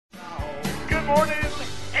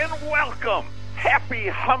welcome. Happy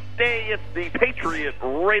Hump Day. It's the Patriot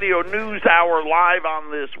Radio News Hour live on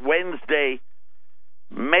this Wednesday,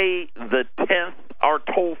 May the 10th. Our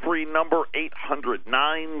toll-free number,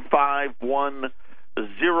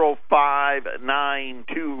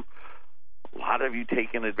 800-951-0592. A lot of you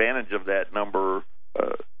taking advantage of that number.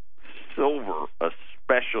 Silver,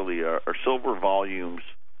 especially, our silver volumes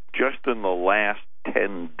just in the last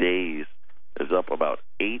 10 days is up about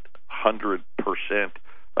 800%.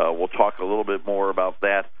 We'll talk a little bit more about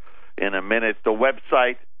that in a minute. The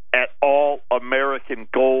website at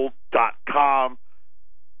allamericangold.com.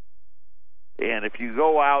 And if you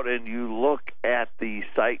go out and you look at the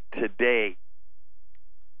site today,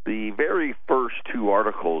 the very first two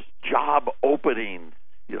articles, job openings,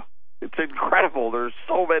 it's incredible. There's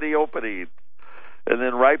so many openings. And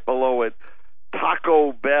then right below it,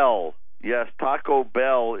 Taco Bell. Yes, Taco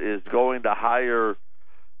Bell is going to hire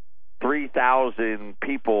 3,000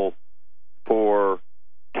 people for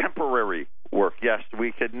temporary work. Yes,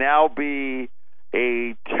 we could now be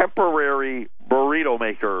a temporary burrito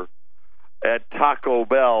maker at Taco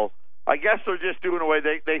Bell. I guess they're just doing away.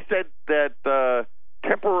 They said that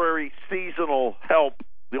temporary seasonal help,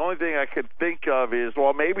 the only thing I could think of is,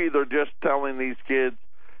 well, maybe they're just telling these kids,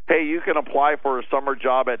 hey, you can apply for a summer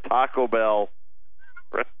job at Taco Bell.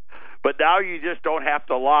 But now you just don't have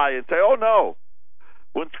to lie and say, oh, no,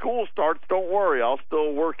 when school starts, don't worry, I'll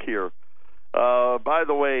still work here. By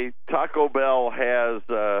the way, Taco Bell has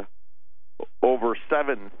over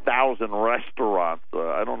 7,000 restaurants.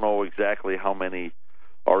 I don't know exactly how many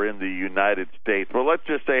are in the United States, but let's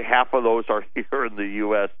just say half of those are here in the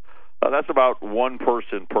U.S. That's about one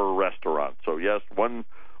person per restaurant. So, yes, one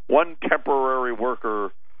temporary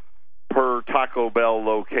worker per Taco Bell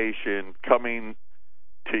location coming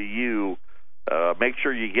to you. Make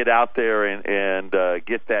sure you get out there and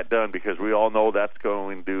get that done, because we all know that's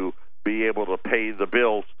going to be able to pay the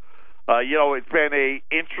bills. It's been a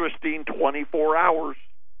interesting 24 hours.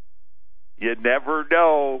 You never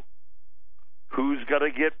know who's going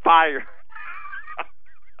to get fired.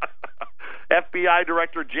 FBI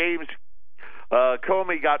Director James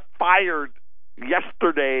Comey got fired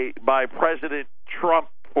yesterday by President Trump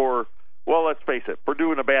for, well, let's face it, for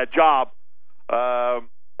doing a bad job.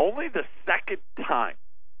 Only the second time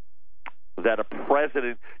that a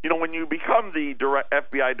president, when you become the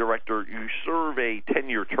FBI director, you serve a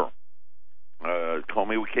 10-year term.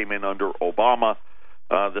 Comey came in under Obama.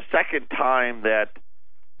 The second time that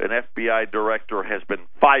an FBI director has been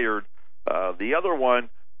fired, the other one,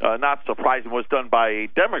 not surprising, was done by a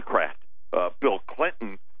Democrat, Bill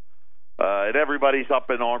Clinton, and everybody's up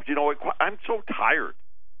in arms. I'm so tired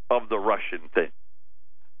of the Russian thing.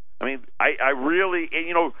 I mean, I really,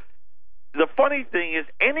 the funny thing is,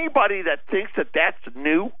 anybody that thinks that that's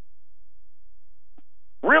new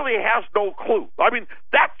really has no clue. I mean,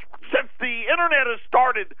 that's, since the internet has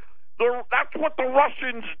started, that's what the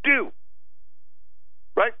Russians do,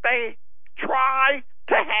 right? They try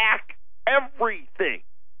to hack everything.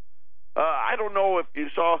 I don't know if you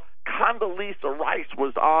saw, Condoleezza Rice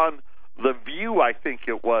was on The View, I think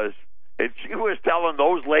it was, and she was telling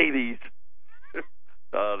those ladies,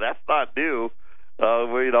 that's not new.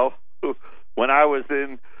 When I was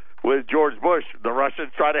in with George Bush, the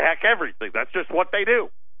Russians try to hack everything. That's just what they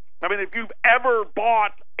do. I mean, if you've ever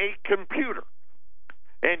bought a computer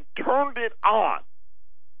and turned it on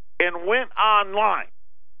and went online,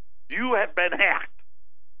 you have been hacked.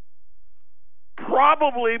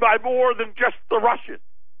 Probably by more than just the Russians.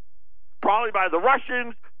 Probably by the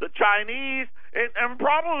Russians, the Chinese, and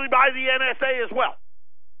probably by the NSA as well.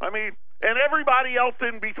 I mean, and everybody else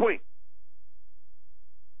in between.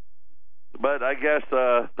 But I guess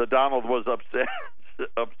the Donald was upset.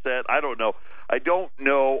 I don't know. I don't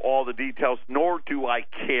know all the details, nor do I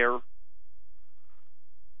care.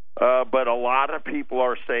 But a lot of people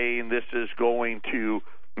are saying this is going to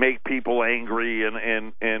make people angry,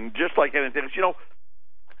 and just like anything,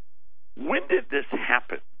 when did this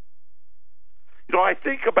happen? I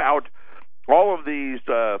think about all of these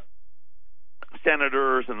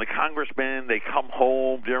senators and the congressmen. They come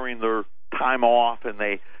home during their time off and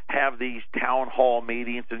they have these town hall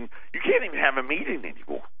meetings, and you can't even have a meeting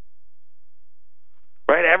anymore,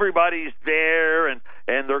 right? Everybody's there and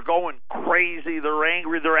they're going crazy. They're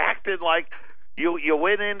angry. They're acting like you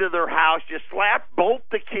went into their house, you slapped both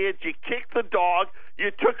the kids, you kicked the dog,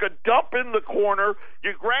 you took a dump in the corner,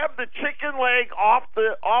 you grabbed the chicken leg off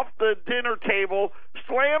the dinner table,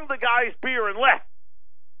 slammed the guy's beer, and left.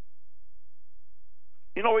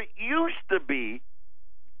 It used to be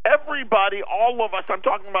everybody, all of us, I'm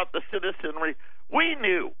talking about the citizenry, we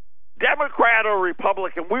knew Democrat or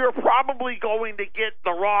Republican, we are probably going to get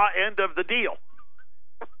the raw end of the deal.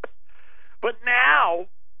 But now,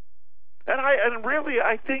 and really,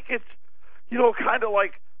 I think it's, kind of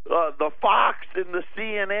like the Fox and the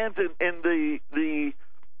CNNs and the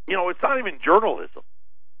it's not even journalism.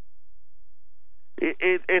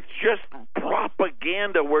 It's just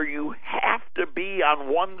propaganda where you have to be on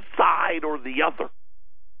one side or the other.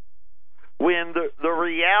 When the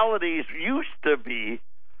realities used to be,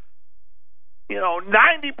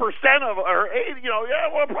 90% of, or 80,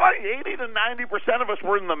 probably 80 to 90% of us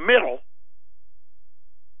were in the middle.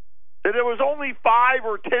 And there was only 5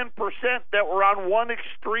 or 10% that were on one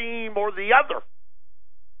extreme or the other.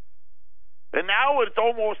 And now it's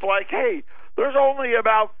almost like, hey, there's only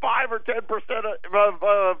about 5 or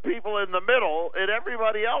 10% of people in the middle, and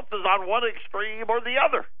everybody else is on one extreme or the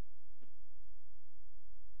other.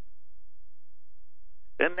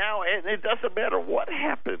 And now it doesn't matter what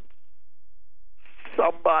happens.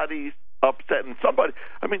 Somebody's upset, and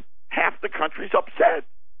half the country's upset.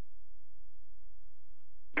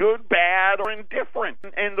 Good, bad, or indifferent.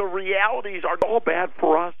 And the realities are all bad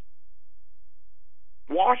for us.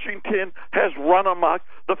 Washington has run amok.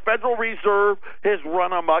 The Federal Reserve has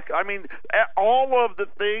run amok. All of the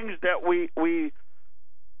things that we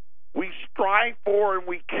strive for and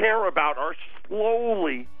we care about are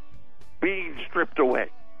slowly being stripped away.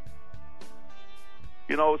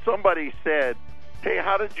 Somebody said, hey,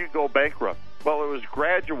 how did you go bankrupt? Well, it was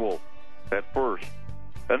gradual at first,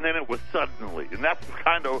 and then it was suddenly. And that's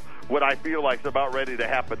kind of what I feel like is about ready to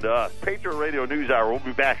happen to us. Patriot Radio News Hour. We'll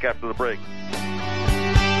be back after the break.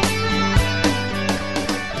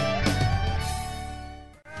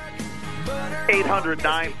 Eight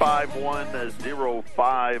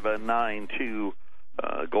 800-951-0592.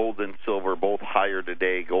 Gold and silver both higher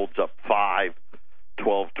today. Gold's up 5,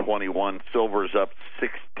 12.21. Silver's up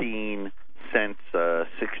 16 cents,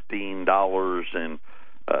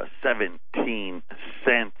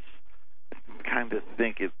 $16.17. Kind of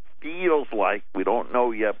think it feels like, we don't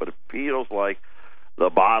know yet, but it feels like the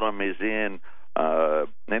bottom is in.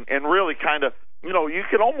 And really kind of, you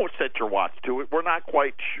can almost set your watch to it. We're not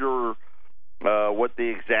quite sure what the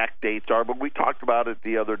exact dates are, but we talked about it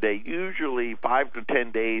the other day. Usually 5 to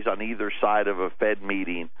 10 days on either side of a Fed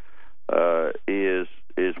meeting is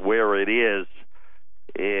where it is,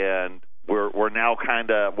 and we're now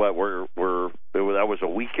kind of that was a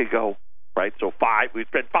week ago, right? So we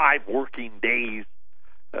spent 5 working days.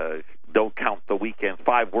 Don't count the weekends.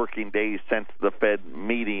 5 working days since the Fed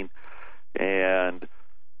meeting, and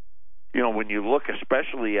when you look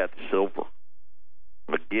especially at silver.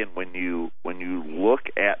 Again, when you look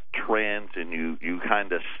at trends and you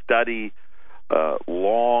kind of study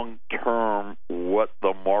long term what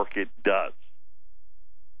the market does,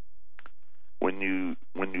 when you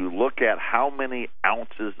look at how many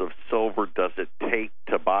ounces of silver does it take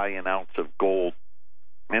to buy an ounce of gold,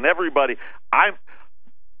 and everybody, I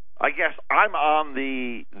guess I'm on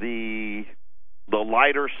the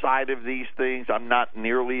lighter side of these things. I'm not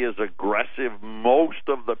nearly as aggressive. Most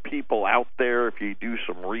of the people out there, if you do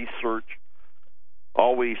some research,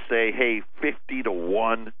 always say, hey, 50 to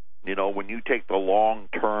 1, when you take the long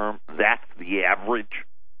term, that's the average.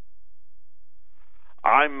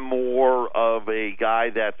 I'm more of a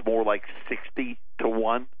guy that's more like 60 to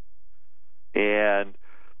 1. And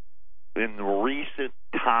in recent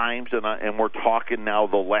times, and we're talking now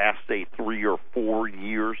the last, say, 3 or 4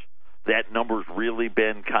 years, that number's really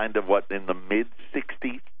been kind of in the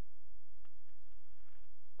mid-60s.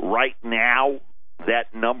 Right now,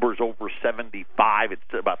 that number's over 75. It's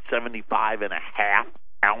about 75 and a half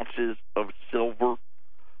ounces of silver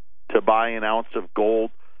to buy an ounce of gold.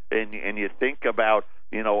 And you think about,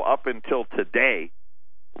 up until today,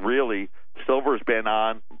 really, silver's been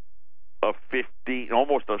on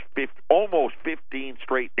almost 15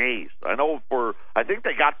 straight days. I think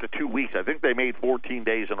they got to 2 weeks. I think they made 14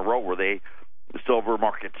 days in a row where the silver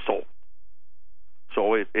market sold.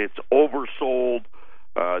 So it's oversold,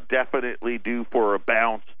 definitely due for a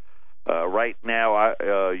bounce. Right now,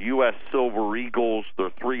 U.S. Silver Eagles, they're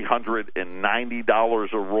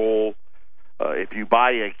 $390 a roll. If you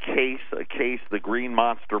buy a case, the Green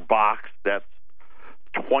Monster box, that's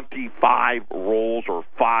 25 rolls or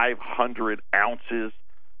 500 ounces.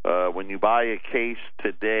 When you buy a case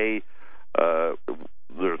today, they're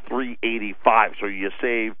 $385. So you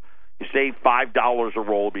save $5 a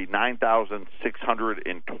roll, it'd be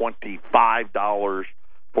 $9,625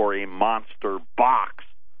 for a monster box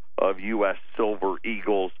of U.S. Silver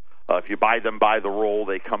Eagles. If you buy them by the roll,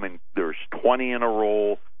 they come in. There's 20 in a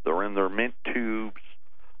roll. They're in their mint tubes.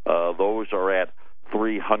 Those are at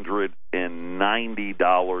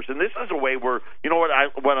 $390. And this is a way where, you know what I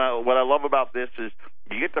love about this is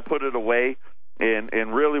you get to put it away,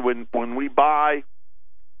 and really when we buy,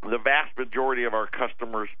 the vast majority of our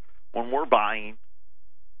customers, when we're buying,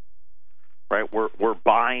 right, we're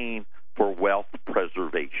buying for wealth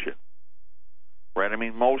preservation. Right? I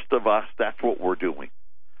mean, most of us, that's what we're doing.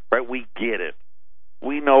 Right? We get it.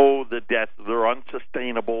 We know the debts, they're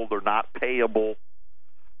unsustainable, they're not payable.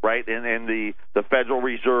 Right? And the Federal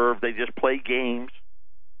Reserve, they just play games.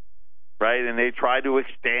 Right? And they try to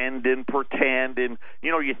extend and pretend. And,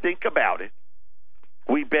 you know, you think about it.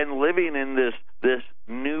 We've been living in this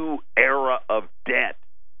new era of debt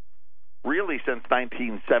really since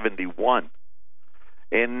 1971.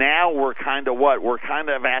 And now we're kind of what? We're kind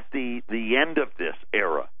of at the end of this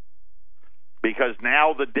era, because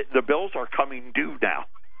now the bills are coming due now.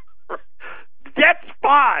 Debt's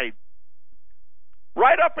fine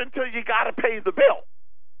right up until you got to pay the bill.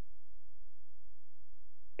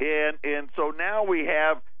 And so now we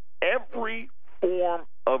have every form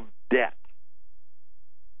of debt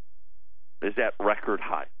is at record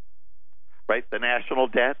high. Right? The national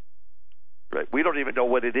debt, right? We don't even know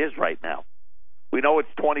what it is right now. We know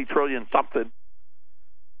it's $20 trillion something,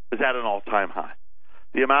 is at an all-time high.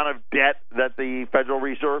 The amount of debt that the Federal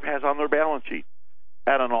Reserve has on their balance sheet,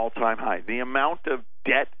 at an all-time high. The amount of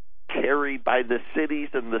debt carried by the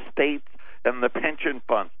cities and the states and the pension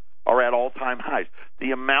funds are at all-time highs.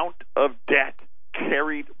 The amount of debt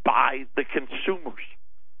carried by the consumers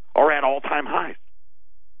are at all-time highs.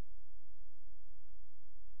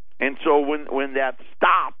 And so when that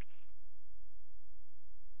stops,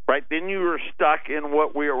 right, then you are stuck in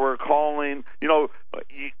what we're calling, you know,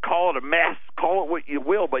 you call it a mess, call it what you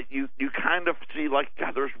will, but you kind of see like,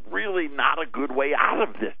 God, there's really not a good way out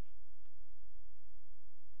of this.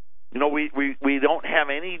 You know, we don't have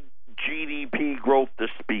any GDP growth to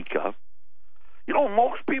speak of. You know,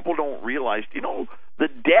 most people don't realize, you know, the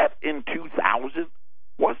debt in 2000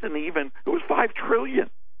 wasn't even, it was $5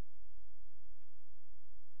 trillion.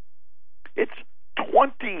 It's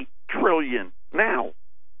 $20 trillion now.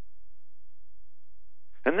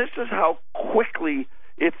 And this is how quickly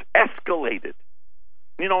it's escalated.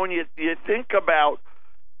 You know, when you think about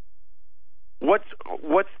what's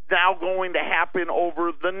now going to happen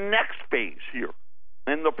over the next phase here.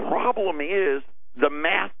 And the problem is the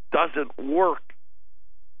math doesn't work.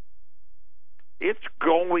 It's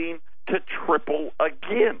going to triple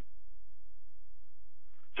again.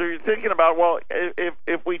 So you're thinking about, well,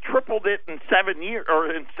 if we tripled it in 7 years or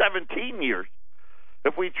in 17 years,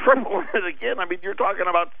 if we triple it again, I mean, you're talking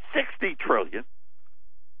about $60 trillion.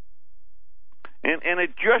 And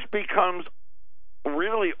it just becomes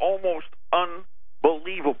really almost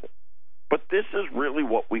unbelievable. But this is really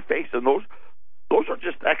what we face, and those are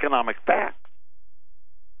just economic facts.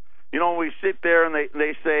 You know, we sit there and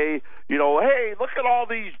they say, you know, hey, look at all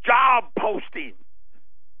these job postings.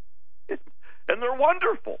 And they're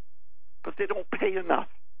wonderful, but they don't pay enough.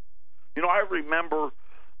 You know, I remember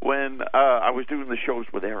when I was doing the shows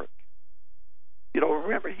with Eric. You know,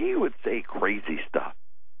 remember, he would say crazy stuff.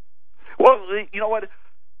 Well, you know what?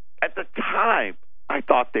 At the time, I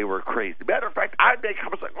thought they were crazy. Matter of fact, I'd make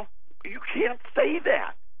comments like, well, you can't say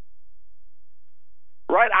that.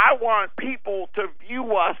 Right? I want people to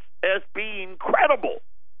view us as being credible.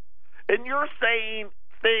 And you're saying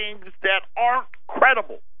things that aren't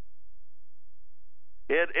credible.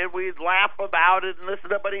 And we'd laugh about it and listen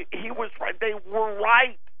to it, but he was right. They were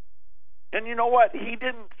right. And you know what? He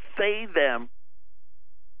didn't say them,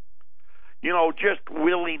 you know, just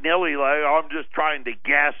willy-nilly, like, oh, I'm just trying to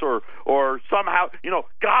guess, or somehow, you know,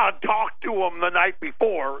 God talked to him the night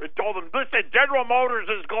before and told him, listen, General Motors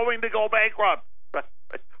is going to go bankrupt,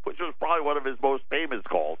 which was probably one of his most famous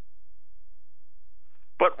calls.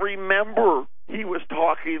 But remember, he was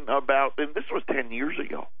talking about, and this was 10 years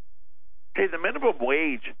ago, hey, the minimum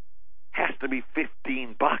wage has to be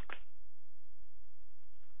 $15.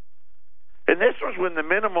 And this was when the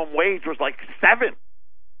minimum wage was like $7.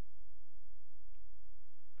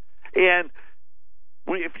 And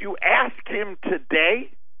if you ask him today,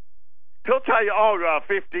 he'll tell you, oh,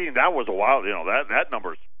 15, that was a while, you know, that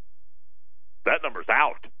number's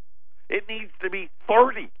out. It needs to be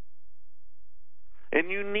 30. And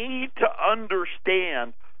you need to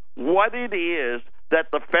understand what it is that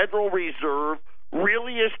the Federal Reserve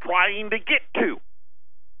really is trying to get to.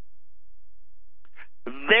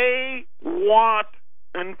 They want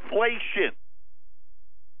inflation.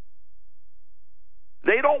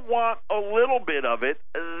 They don't want a little bit of it.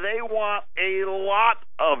 They want a lot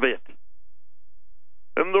of it.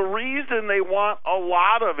 And the reason they want a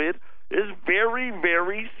lot of it is very,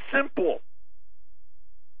 very simple.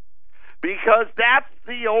 because that's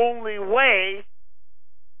the only way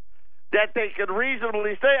that they can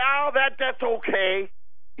reasonably say, "Oh, that's okay."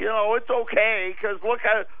 You know, it's okay because look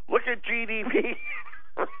at GDP,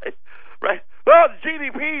 right? Well,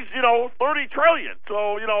 GDP's 30 trillion,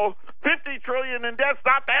 so 50 trillion in debt's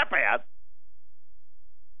not that bad.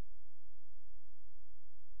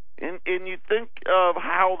 And you think of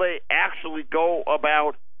how they actually go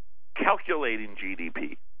about calculating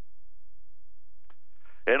GDP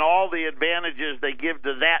and all the advantages they give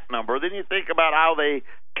to that number. Then you think about how they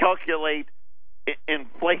calculate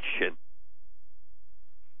inflation.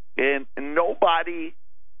 And nobody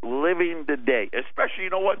living today, especially,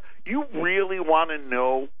 you really want to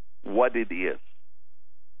know what it is.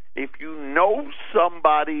 If you know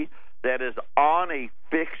somebody that is on a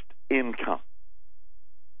fixed income,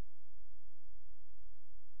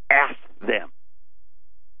 ask them.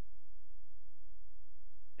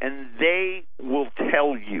 And they will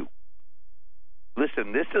tell you,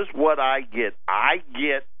 listen, this is what I get. I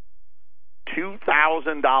get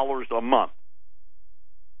 $2,000 a month.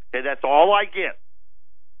 And that's all I get.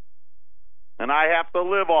 And I have to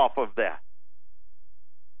live off of that.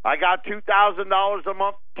 I got $2,000 a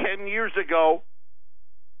month 10 years ago,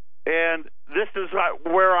 and this is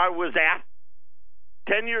where I was at.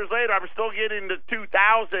 10 years later, I'm still getting the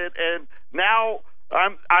 $2,000, and now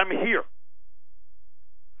I'm here.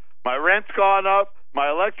 My rent's gone up, my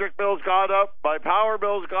electric bill's gone up, my power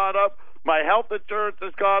bill's gone up, my health insurance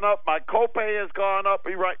has gone up, my copay has gone up.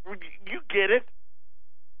 You get it.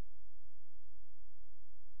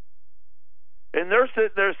 And they're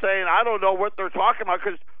sitting there saying, I don't know what they're talking about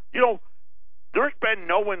because, there's been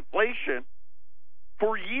no inflation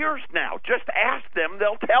for years now. Just ask them,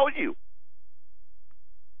 they'll tell you.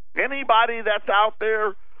 Anybody that's out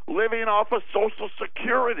there living off of Social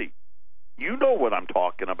Security, you know what I'm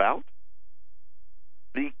talking about.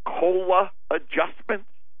 The COLA adjustments.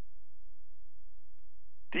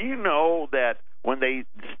 Do you know that when they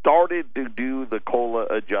started to do the COLA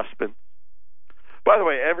adjustments, by the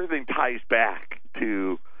way, everything ties back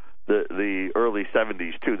to the early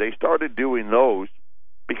 70s, too. They started doing those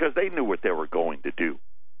because they knew what they were going to do.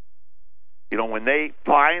 When they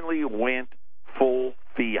finally went full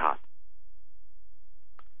fiat.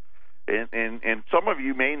 And some of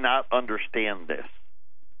you may not understand this,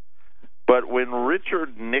 but when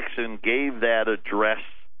Richard Nixon gave that address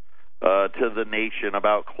to the nation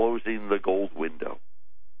about closing the gold window,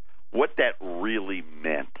 what that really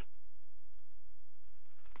meant,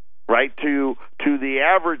 right? To the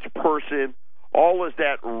average person, all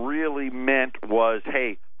that really meant was,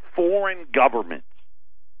 hey, foreign governments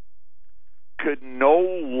could no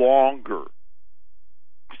longer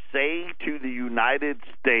say to the United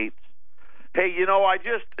States, hey,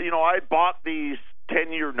 I bought these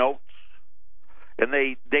 10-year notes, and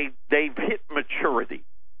they've hit maturity.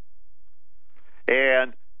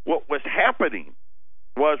 And what was happening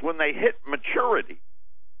was when they hit maturity,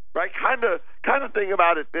 right? Kind of think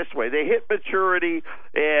about it this way: they hit maturity,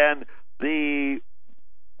 and the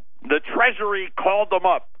Treasury called them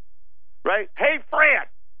up, right? Hey, Fred,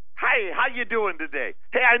 hi, how you doing today?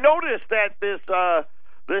 Hey, I noticed that this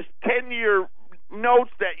 10-year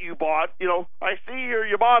notes that you bought, I see here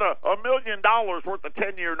you bought $1 million worth of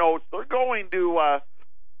 10-year notes. They're going to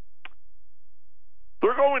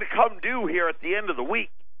come due here at the end of the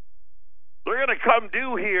week. They're going to come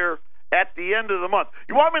due here at the end of the month.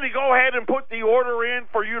 You want me to go ahead and put the order in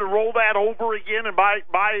for you to roll that over again and buy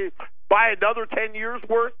another 10 years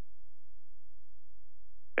worth?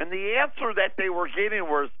 And the answer that they were getting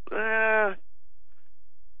was, nah,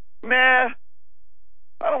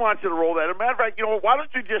 I don't want you to roll that. As a matter of fact, why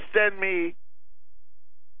don't you just send me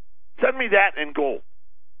that in gold,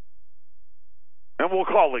 and we'll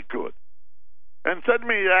call it good. And send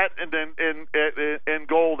me that in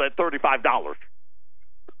gold at $35,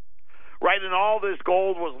 right? And all this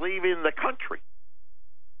gold was leaving the country.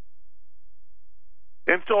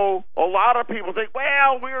 And so a lot of people think,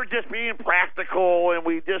 well, we were just being practical, and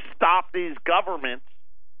we just stopped these governments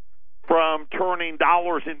from turning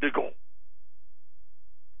dollars into gold.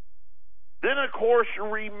 Then, of course,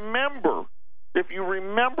 if you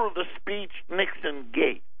remember the speech Nixon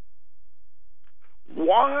gave,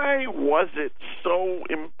 why was it so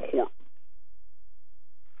important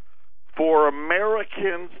for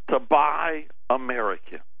Americans to buy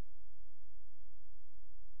American?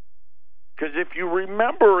 Because if you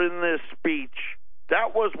remember in this speech,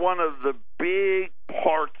 that was one of the big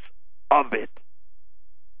parts of it.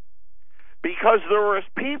 Because there was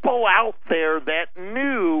people out there that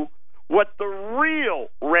knew what the real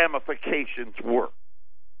ramifications were.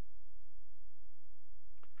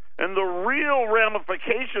 And the real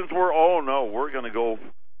ramifications were, oh no, we're going to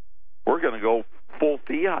go full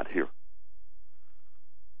fiat here.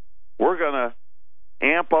 We're going to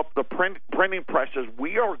amp up the printing presses.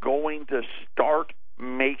 We are going to start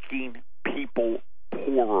making people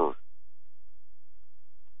poorer.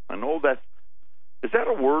 I know is that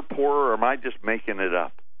a word, poorer, or am I just making it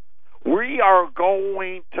up? We are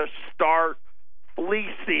going to start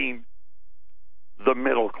fleecing the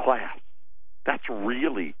middle class. That's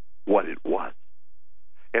really what it was.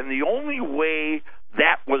 And the only way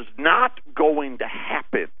that was not going to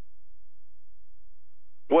happen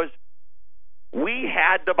was we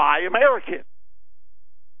had to buy American.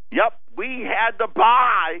 Yep, we had to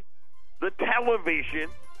buy the television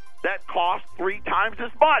that cost 3 times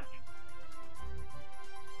as much.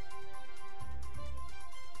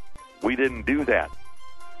 We didn't do that.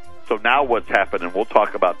 So now what's happening? We'll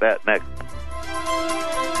talk about that next.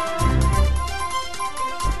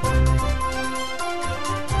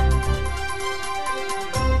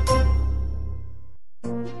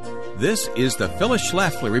 This is the Phyllis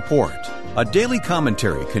Schlafly Report, a daily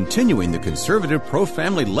commentary continuing the conservative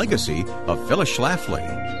pro-family legacy of Phyllis Schlafly.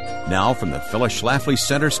 Now from the Phyllis Schlafly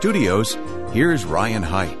Center studios, here's Ryan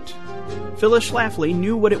Haidt. Phyllis Schlafly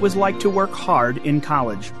knew what it was like to work hard in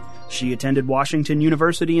college. She attended Washington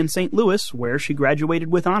University in St. Louis, where she graduated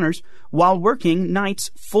with honors, while working nights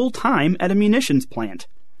full-time at a munitions plant.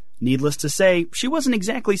 Needless to say, she wasn't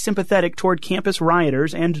exactly sympathetic toward campus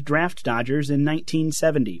rioters and draft dodgers in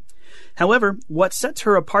 1970. However, what sets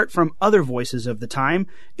her apart from other voices of the time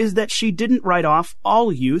is that she didn't write off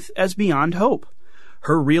all youth as beyond hope.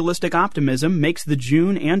 Her realistic optimism makes the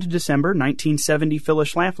June and December 1970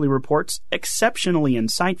 Phyllis Schlafly reports exceptionally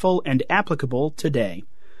insightful and applicable today.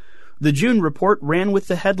 The June report ran with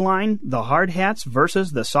the headline, "The Hard Hats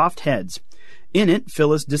versus the Soft Heads." In it,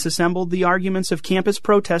 Phyllis disassembled the arguments of campus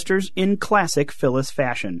protesters in classic Phyllis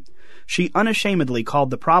fashion. She unashamedly called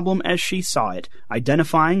the problem as she saw it,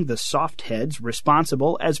 identifying the soft heads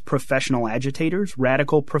responsible as professional agitators,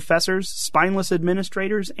 radical professors, spineless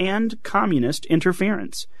administrators, and communist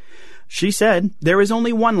interference. She said, "There is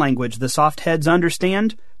only one language the soft heads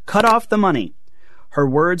understand: cut off the money." Her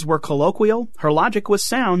words were colloquial, her logic was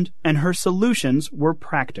sound, and her solutions were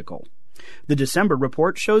practical. The December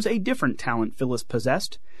report shows a different talent Phyllis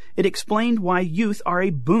possessed. It explained why youth are a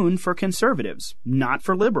boon for conservatives, not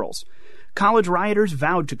for liberals. College rioters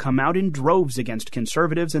vowed to come out in droves against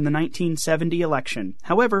conservatives in the 1970 election.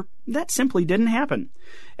 However, that simply didn't happen.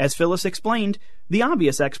 As Phyllis explained, the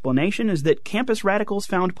obvious explanation is that campus radicals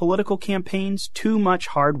found political campaigns too much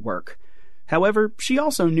hard work. However, she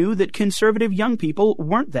also knew that conservative young people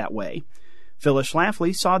weren't that way. Phyllis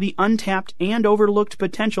Schlafly saw the untapped and overlooked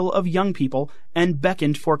potential of young people and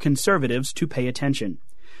beckoned for conservatives to pay attention.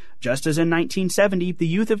 Just as in 1970, the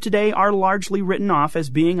youth of today are largely written off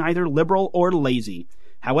as being either liberal or lazy.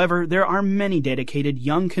 However, there are many dedicated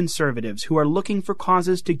young conservatives who are looking for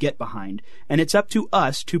causes to get behind, and it's up to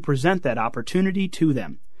us to present that opportunity to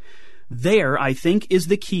them. There, I think, is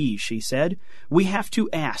the key, she said. We have to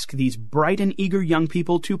ask these bright and eager young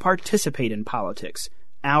people to participate in politics.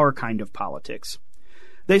 Our kind of politics.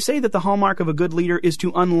 They say that the hallmark of a good leader is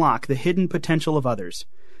to unlock the hidden potential of others.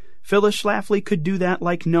 Phyllis Schlafly could do that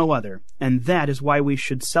like no other, and that is why we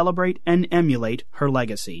should celebrate and emulate her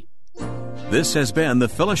legacy. This has been the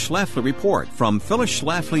Phyllis Schlafly Report from Phyllis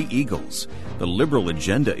Schlafly Eagles. The liberal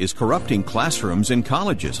agenda is corrupting classrooms in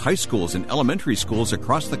colleges, high schools, and elementary schools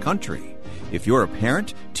across the country. If you're a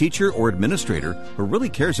parent, teacher, or administrator who really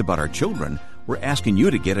cares about our children, we're asking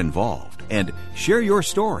you to get involved and share your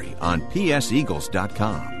story on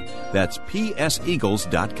pseagles.com. That's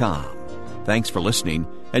pseagles.com. Thanks for listening,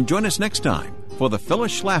 and join us next time for the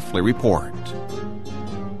Phyllis Schlafly Report.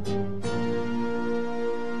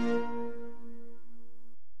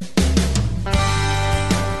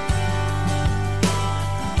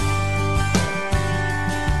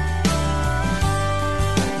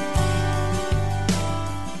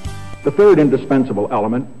 The third indispensable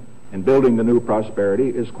element in building the new prosperity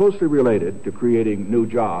is closely related to creating new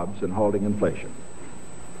jobs and halting inflation.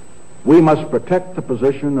 We must protect the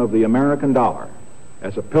position of the American dollar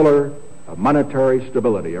as a pillar of monetary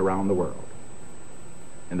stability around the world.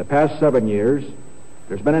 In the past 7 years,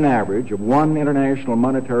 there's been an average of one international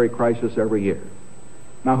monetary crisis every year.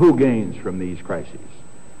 Now, who gains from these crises?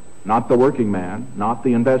 Not the working man, not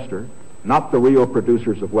the investor, not the real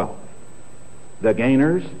producers of wealth. The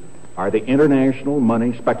gainers are the international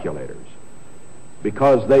money speculators.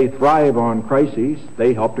 Because they thrive on crises,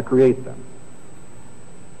 they help to create them.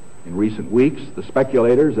 In recent weeks, the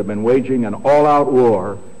speculators have been waging an all-out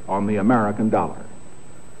war on the American dollar.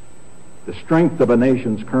 The strength of a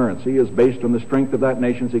nation's currency is based on the strength of that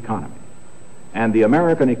nation's economy. And the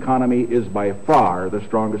American economy is by far the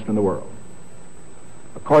strongest in the world.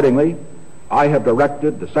 Accordingly, I have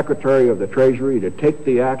directed the Secretary of the Treasury to take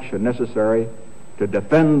the action necessary to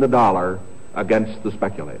defend the dollar against the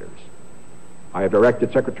speculators. I have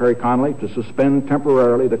directed Secretary Connally to suspend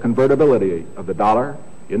temporarily the convertibility of the dollar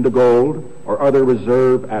into gold or other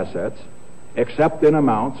reserve assets, except in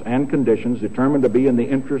amounts and conditions determined to be in the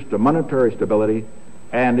interest of monetary stability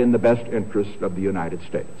and in the best interest of the United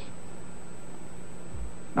States.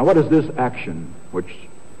 Now, what is this action, which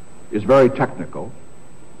is very technical,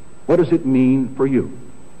 what does it mean for you?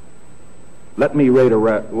 Let me lay to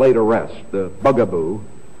rest the bugaboo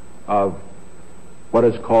of what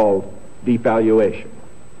is called devaluation.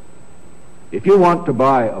 If you want to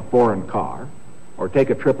buy a foreign car or take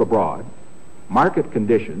a trip abroad, market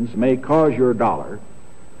conditions may cause your dollar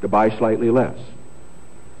to buy slightly less.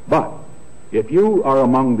 But if you are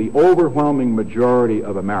among the overwhelming majority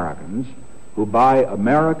of Americans who buy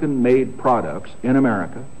American-made products in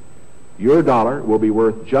America, your dollar will be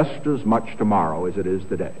worth just as much tomorrow as it is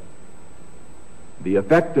today. The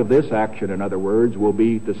effect of this action, in other words, will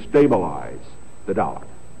be to stabilize the dollar.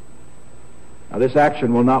 Now, this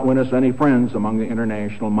action will not win us any friends among the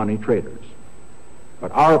international money traders.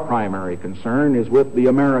 But our primary concern is with the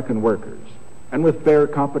American workers and with fair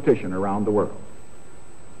competition around the world.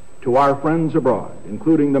 To our friends abroad,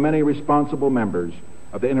 including the many responsible members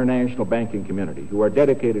of the international banking community who are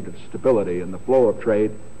dedicated to stability and the flow of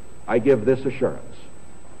trade, I give this assurance.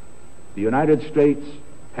 The United States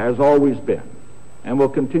has always been and will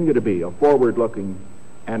continue to be a forward-looking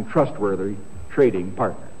and trustworthy trading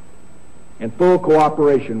partner. In full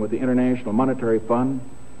cooperation with the International Monetary Fund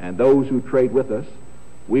and those who trade with us,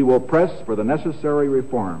 we will press for the necessary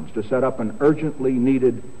reforms to set up an urgently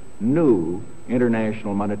needed new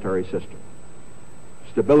international monetary system.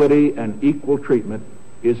 Stability and equal treatment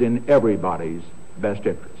is in everybody's best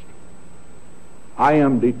interest. I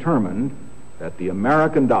am determined that the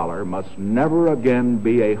American dollar must never again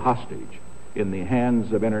be a hostage in the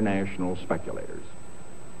hands of international speculators.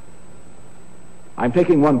 I'm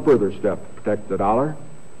taking one further step to protect the dollar,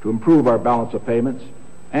 to improve our balance of payments,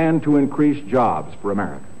 and to increase jobs for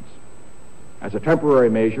Americans. As a temporary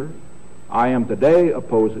measure, I am today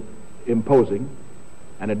imposing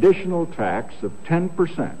an additional tax of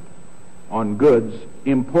 10% on goods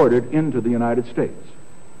imported into the United States.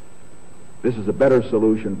 This is a better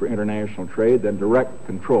solution for international trade than direct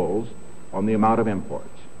controls on the amount of imports.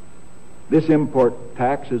 This import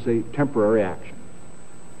tax is a temporary action.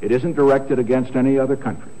 It isn't directed against any other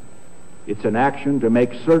country. It's an action to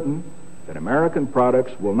make certain that American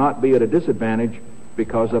products will not be at a disadvantage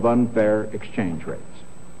because of unfair exchange rates.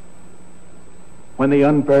 When the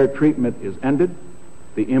unfair treatment is ended,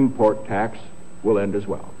 the import tax will end as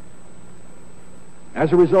well.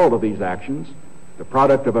 As a result of these actions, the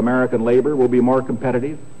product of American labor will be more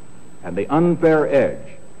competitive, and the unfair edge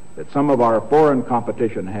that some of our foreign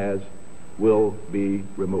competition has will be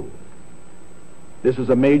removed. This is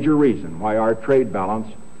a major reason why our trade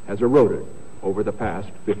balance has eroded over the past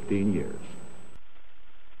 15 years.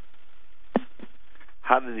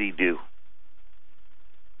 How did he do?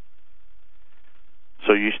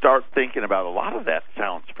 So you start thinking about a lot of that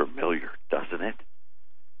sounds familiar, doesn't it?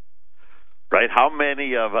 Right? How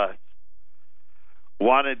many of us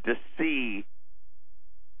wanted to see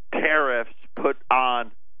tariffs put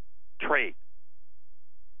on trade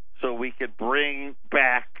so we could bring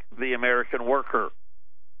back the American worker?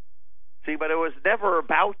 See, but it was never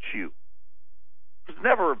about you. It was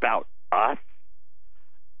never about us.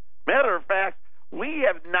 Matter of fact, we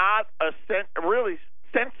have not really,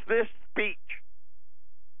 since this speech,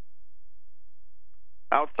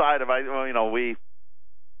 outside of,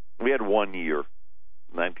 we had 1 year,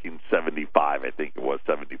 1975, I think it was,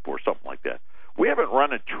 74, something like that. We haven't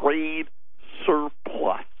run a trade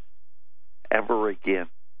surplus ever again.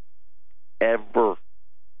 Ever.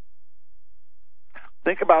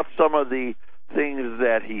 Think about some of the things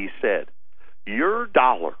that he said. Your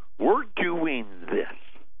dollar, we're doing this.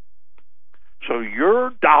 So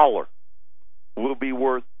your dollar will be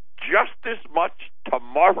worth just as much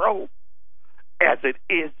tomorrow as it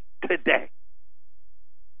is today.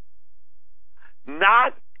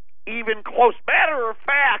 Not even close. Matter of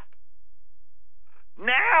fact,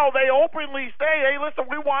 now they openly say, hey, listen,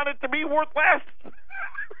 we want it to be worth less.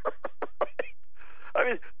 I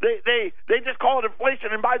mean, they just call it inflation.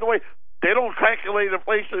 And by the way, they don't calculate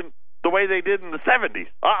inflation the way they did in the 70s.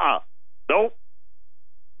 Nope.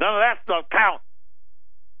 None of that stuff counts.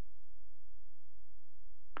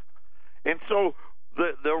 And so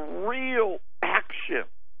the real action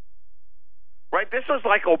right? This is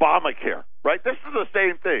like Obamacare, right? This is the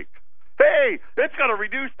same thing. Hey, it's going to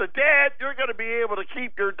reduce the debt. You're going to be able to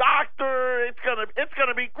keep your doctor. It's going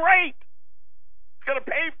to be great. It's going to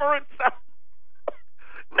pay for itself.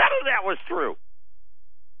 None of that was true.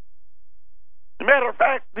 As a matter of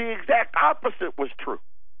fact, the exact opposite was true.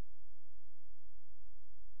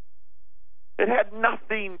 It had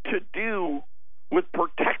nothing to do with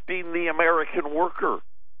protecting the American worker.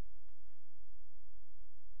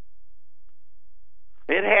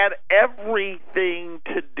 It had everything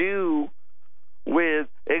to do with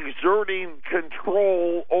exerting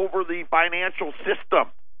control over the financial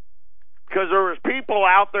system. Because there was people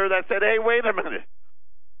out there that said, hey, wait a minute.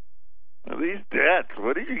 These debts,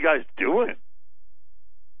 what are you guys doing?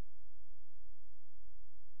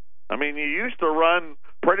 I mean, you used to run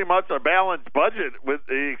pretty much a balanced budget with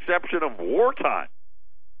the exception of wartime.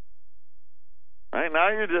 Right now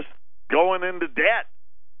you're just going into debt.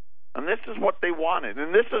 And this is what they wanted.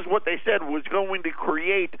 And this is what they said was going to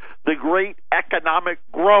create the great economic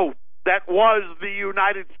growth that was the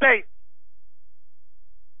United States.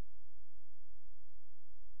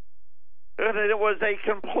 And it was a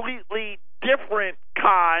completely different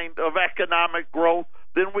kind of economic growth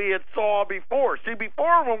than we had saw before. See,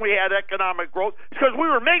 before when we had economic growth, it's because we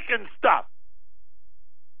were making stuff.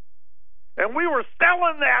 And we were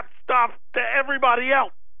selling that stuff to everybody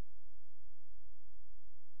else.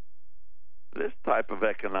 This type of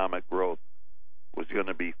economic growth was going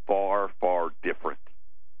to be far, far different.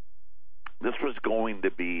 This was going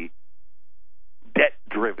to be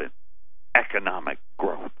debt-driven economic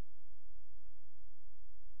growth.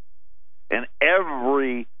 And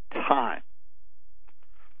every time,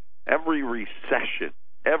 every recession,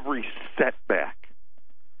 every setback,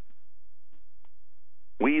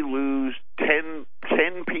 we lose 10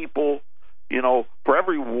 people. You know, for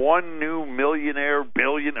every one new millionaire,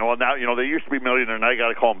 billionaire, well, now, you know, they used to be millionaires, now you got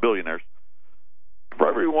to call them billionaires. For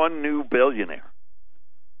every one new billionaire,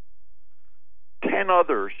 10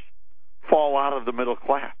 others fall out of the middle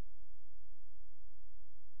class.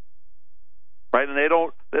 Right? And they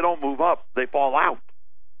don't move up, they fall out.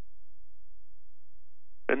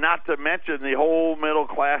 And not to mention the whole middle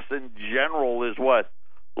class in general is what?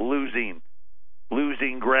 Losing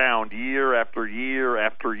ground year after year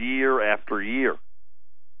after year after year.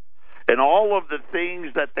 And all of the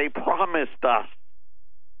things that they promised us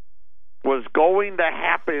was going to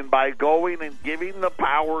happen by going and giving the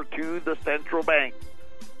power to the central bank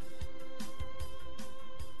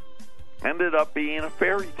ended up being a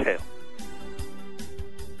fairy tale.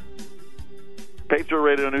 Patriot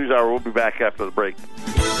Radio News Hour. We'll be back after the break.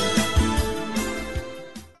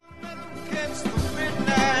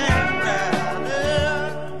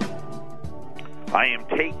 I am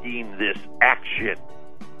taking this action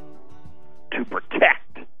to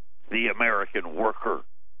protect the American worker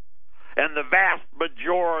and the vast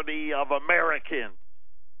majority of Americans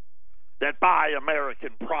that buy American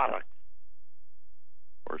products,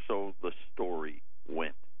 or so the story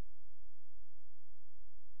went.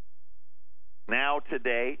 Now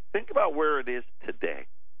today, think about where it is today.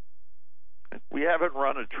 We haven't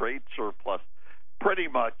run a trade surplus pretty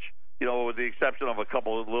much, you know, with the exception of a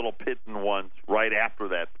couple of little pitten ones right after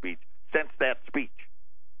that speech, since that speech.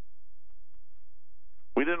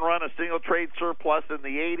 We didn't run a single trade surplus in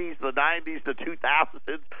the 80s, the 90s, the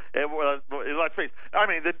 2000s. Let's face it, I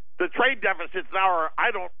mean, the trade deficits now are,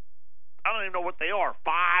 I don't even know what they are,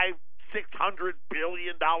 $500-600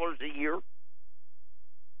 billion a year.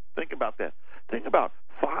 Think about that. Think about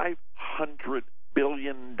 $500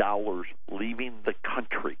 billion leaving the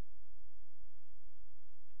country.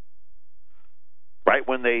 Right,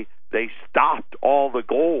 when they stopped all the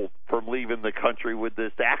gold from leaving the country with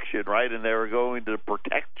this action, right, and they were going to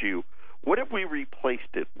protect you, what have we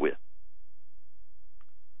replaced it with?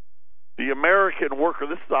 The American worker,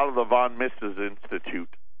 this is out of the Von Mises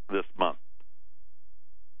Institute this month.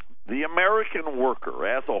 The American worker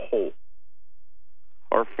as a whole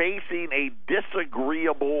are facing a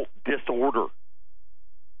disagreeable disorder.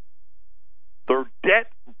 Their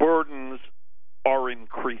debt burdens are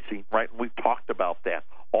increasing, right? We've talked about that.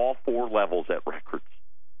 All four levels at records.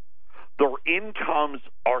 Their incomes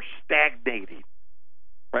are stagnating,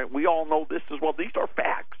 right? We all know this as well. These are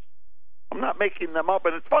facts. I'm not making them up.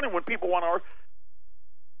 And it's funny when people want to argue.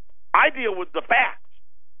 I deal with the facts.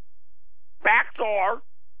 Facts are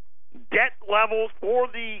debt levels for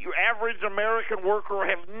the average American worker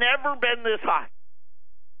have never been this high.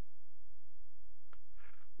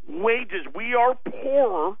 Wages, we are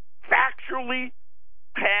poorer, factually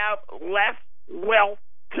have less wealth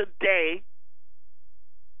today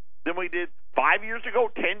than we did 5 years ago,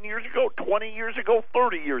 10 years ago, 20 years ago,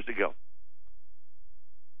 30 years ago.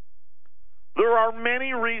 There are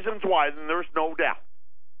many reasons why, and there's no doubt.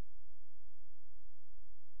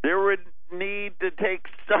 There would need to take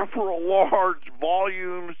several large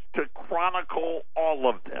volumes to chronicle all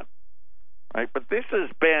of them. Right? But this has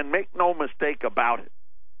been, make no mistake about it,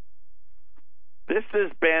 this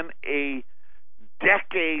has been a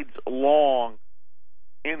decades-long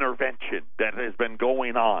intervention that has been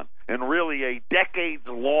going on, and really a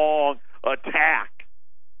decades-long attack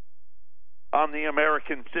on the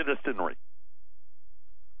American citizenry.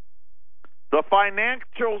 The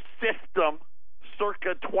financial system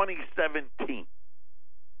circa 2017,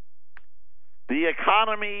 the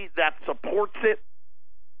economy that supports it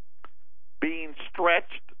being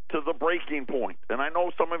stretched to the breaking point. And I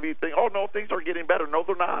know some of you think, oh, no, things are getting better. No,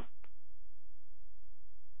 they're not.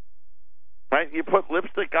 Right? You put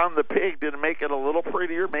lipstick on the pig, did it make it a little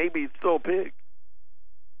prettier? Maybe it's still a pig.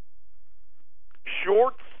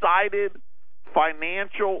 Short-sighted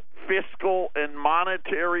financial, fiscal, and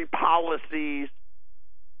monetary policies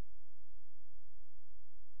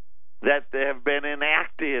that have been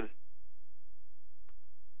enacted.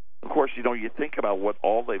 Of course, you think about what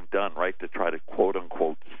all they've done, right, to try to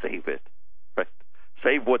quote-unquote save it, right?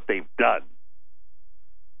 Save what they've done.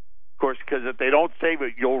 Of course, because if they don't save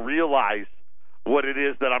it, you'll realize what it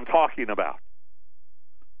is that I'm talking about.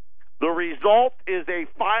 The result is a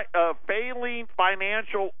failing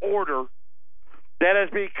financial order that has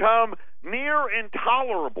become near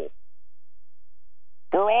intolerable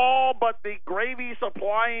for all but the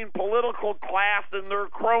gravy-supplying political class and their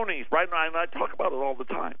cronies, right? And I talk about it all the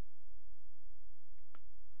time.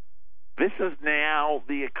 This is now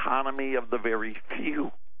the economy of the very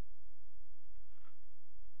few.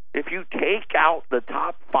 If you take out the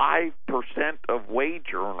top 5% of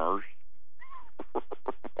wage earners,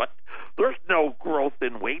 there's no growth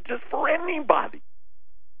in wages for anybody.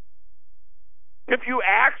 If you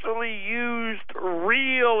actually used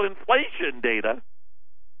real inflation data,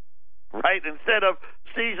 right, instead of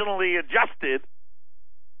seasonally adjusted,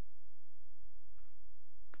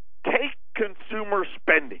 take consumer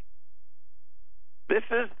spending. This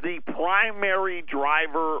is the primary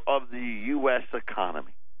driver of the U.S.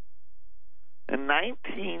 economy. In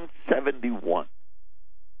 1971,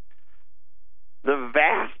 the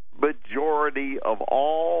vast majority of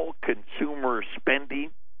all consumer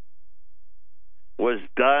spending was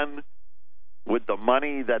done with the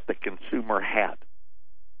money that the consumer had.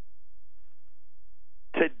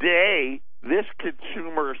 Today, this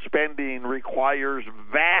consumer spending requires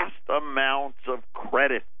vast amounts of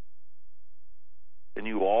credit. And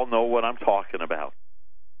you all know what I'm talking about.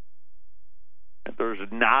 And there's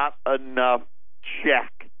not enough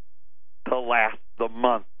check to last the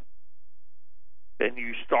month. And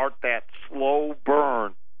you start that slow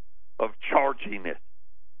burn of charging it.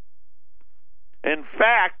 In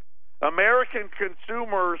fact, American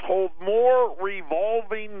consumers hold more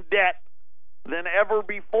revolving debt than ever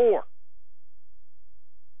before.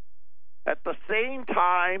 At the same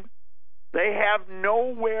time, they have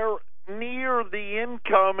nowhere near the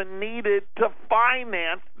income needed to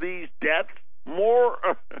finance these debts, more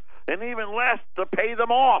and even less to pay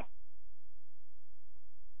them off.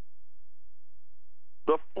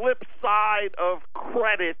 The flip side of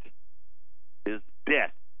credit is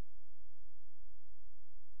debt.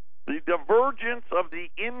 The divergence of the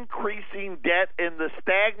increasing debt and the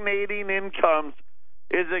stagnating incomes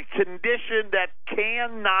is a condition that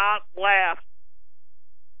cannot last.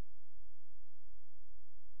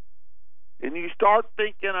 And you start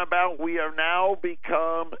thinking about, we have now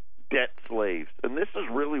become debt slaves. And this is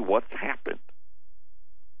really what's happened.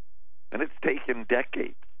 And it's taken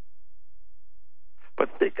decades. But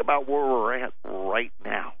think about where we're at right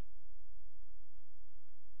now.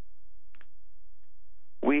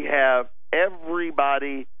 We have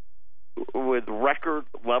everybody with record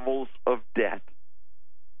levels of debt.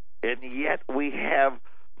 And yet we have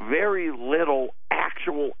very little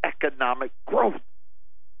actual economic growth.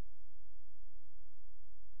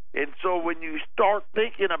 And so when you start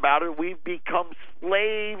thinking about it, we've become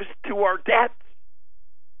slaves to our debts.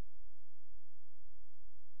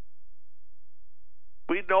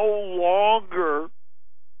 We no longer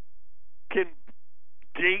can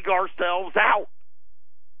dig ourselves out.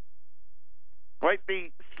 Right?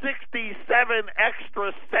 The 67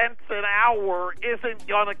 extra cents an hour isn't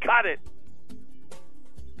going to cut it.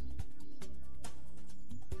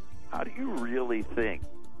 How do you really think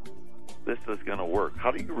this is going to work?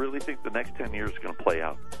 How do you really think the next 10 years is going to play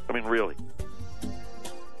out? I mean, really.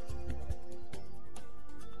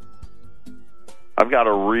 I've got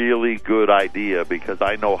a really good idea because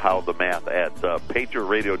I know how the math adds up. Patriot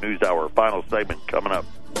Radio News Hour, final segment coming up.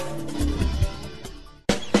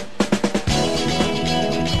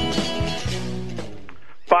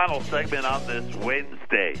 final segment on this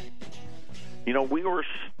Wednesday. You know, we were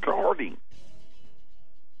starting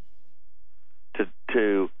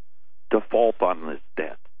to default on this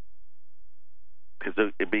debt because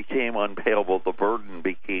it became unpayable. The burden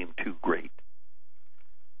became too great,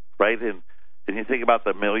 right? And you think about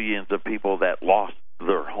the millions of people that lost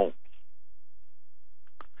their homes.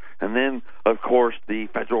 And then, of course, the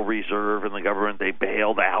Federal Reserve and the government, they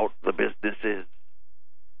bailed out the businesses,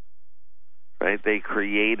 right? They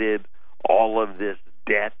created all of this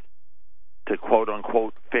debt to,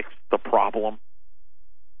 quote-unquote, fix the problem.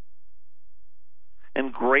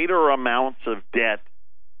 And greater amounts of debt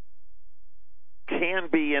can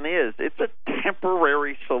be and is. It's a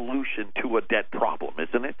temporary solution to a debt problem,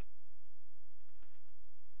 isn't it?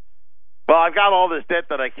 Well, I've got all this debt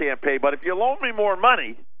that I can't pay, but if you loan me more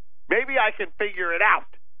money, maybe I can figure it out.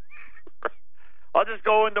 I'll just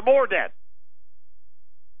go into more debt.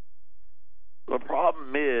 The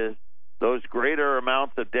problem is those greater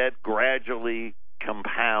amounts of debt gradually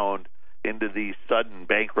compound into these sudden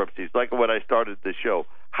bankruptcies. Like when I started the show,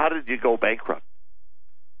 how did you go bankrupt?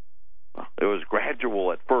 Well, it was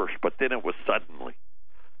gradual at first, but then it was suddenly.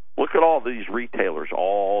 Look at all these retailers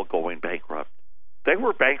all going bankrupt. They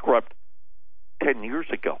were bankrupt 10 years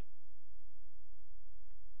ago.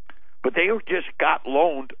 But they just got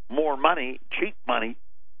loaned more money, cheap money,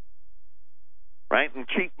 right? And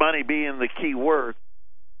cheap money being the key word.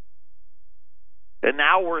 And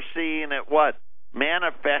now we're seeing it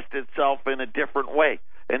manifest itself in a different way.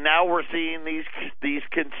 And now we're seeing these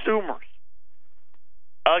consumers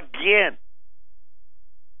again.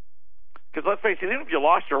 Because let's face it, even if you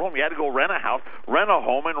lost your home, you had to go rent a house, rent a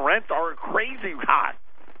home, and rents are crazy high.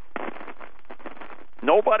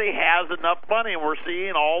 Nobody has enough money, and we're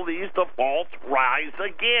seeing all these defaults rise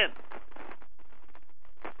again.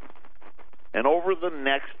 And over the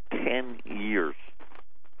next 10 years,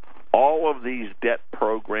 all of these debt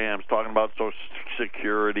programs, talking about Social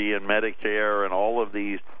Security and Medicare and all of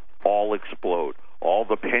these, all explode. All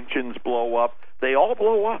the pensions blow up. They all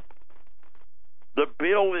blow up. The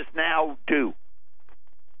bill is now due.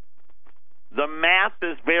 The math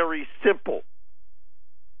is very simple.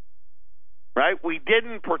 Right? We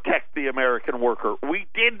didn't protect the American worker. We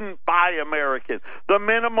didn't buy American. The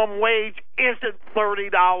minimum wage isn't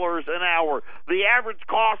 $30 an hour. The average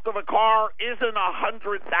cost of a car isn't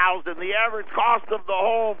 $100,000. The average cost of the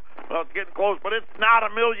home, well, it's getting close, but it's not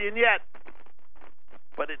 $1 million yet.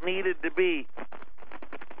 But it needed to be.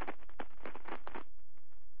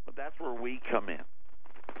 But that's where we come in.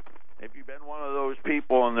 If you've been one of those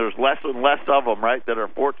people, and there's less and less of them, right, that are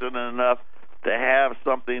fortunate enough to have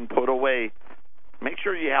something put away, make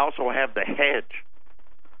sure you also have the hedge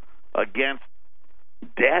against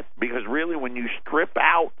debt, because really when you strip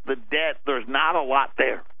out the debt, there's not a lot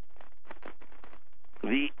there.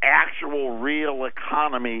 The actual real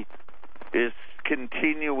economy is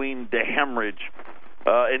continuing to hemorrhage.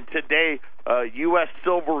 And today, U.S.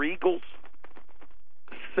 Silver Eagles,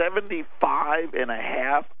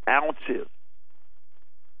 75.5 ounces,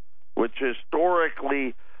 which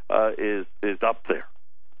historically is up there,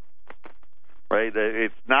 right?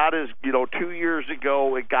 It's not as, 2 years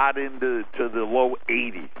ago it got into the low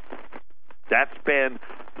 80s. That's been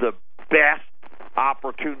the best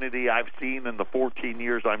opportunity I've seen in the 14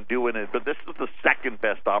 years I'm doing it, but this is the second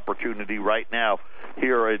best opportunity right now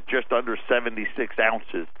here at just under 76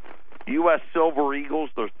 ounces. U.S. Silver Eagles,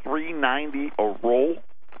 they're $3.90 a roll.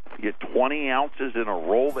 You get 20 ounces in a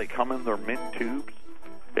roll. They come in their mint tubes.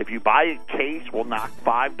 If you buy a case, we'll knock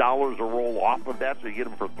 $5 a roll off of that, so you get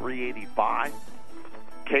them for $3.85.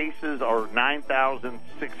 Cases are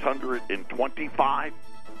 $9,625.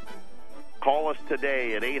 Call us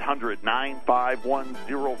today at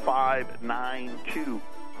 800-951-0592.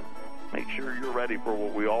 Make sure you're ready for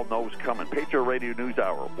what we all know is coming. Patriot Radio News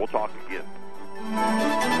Hour. We'll talk again.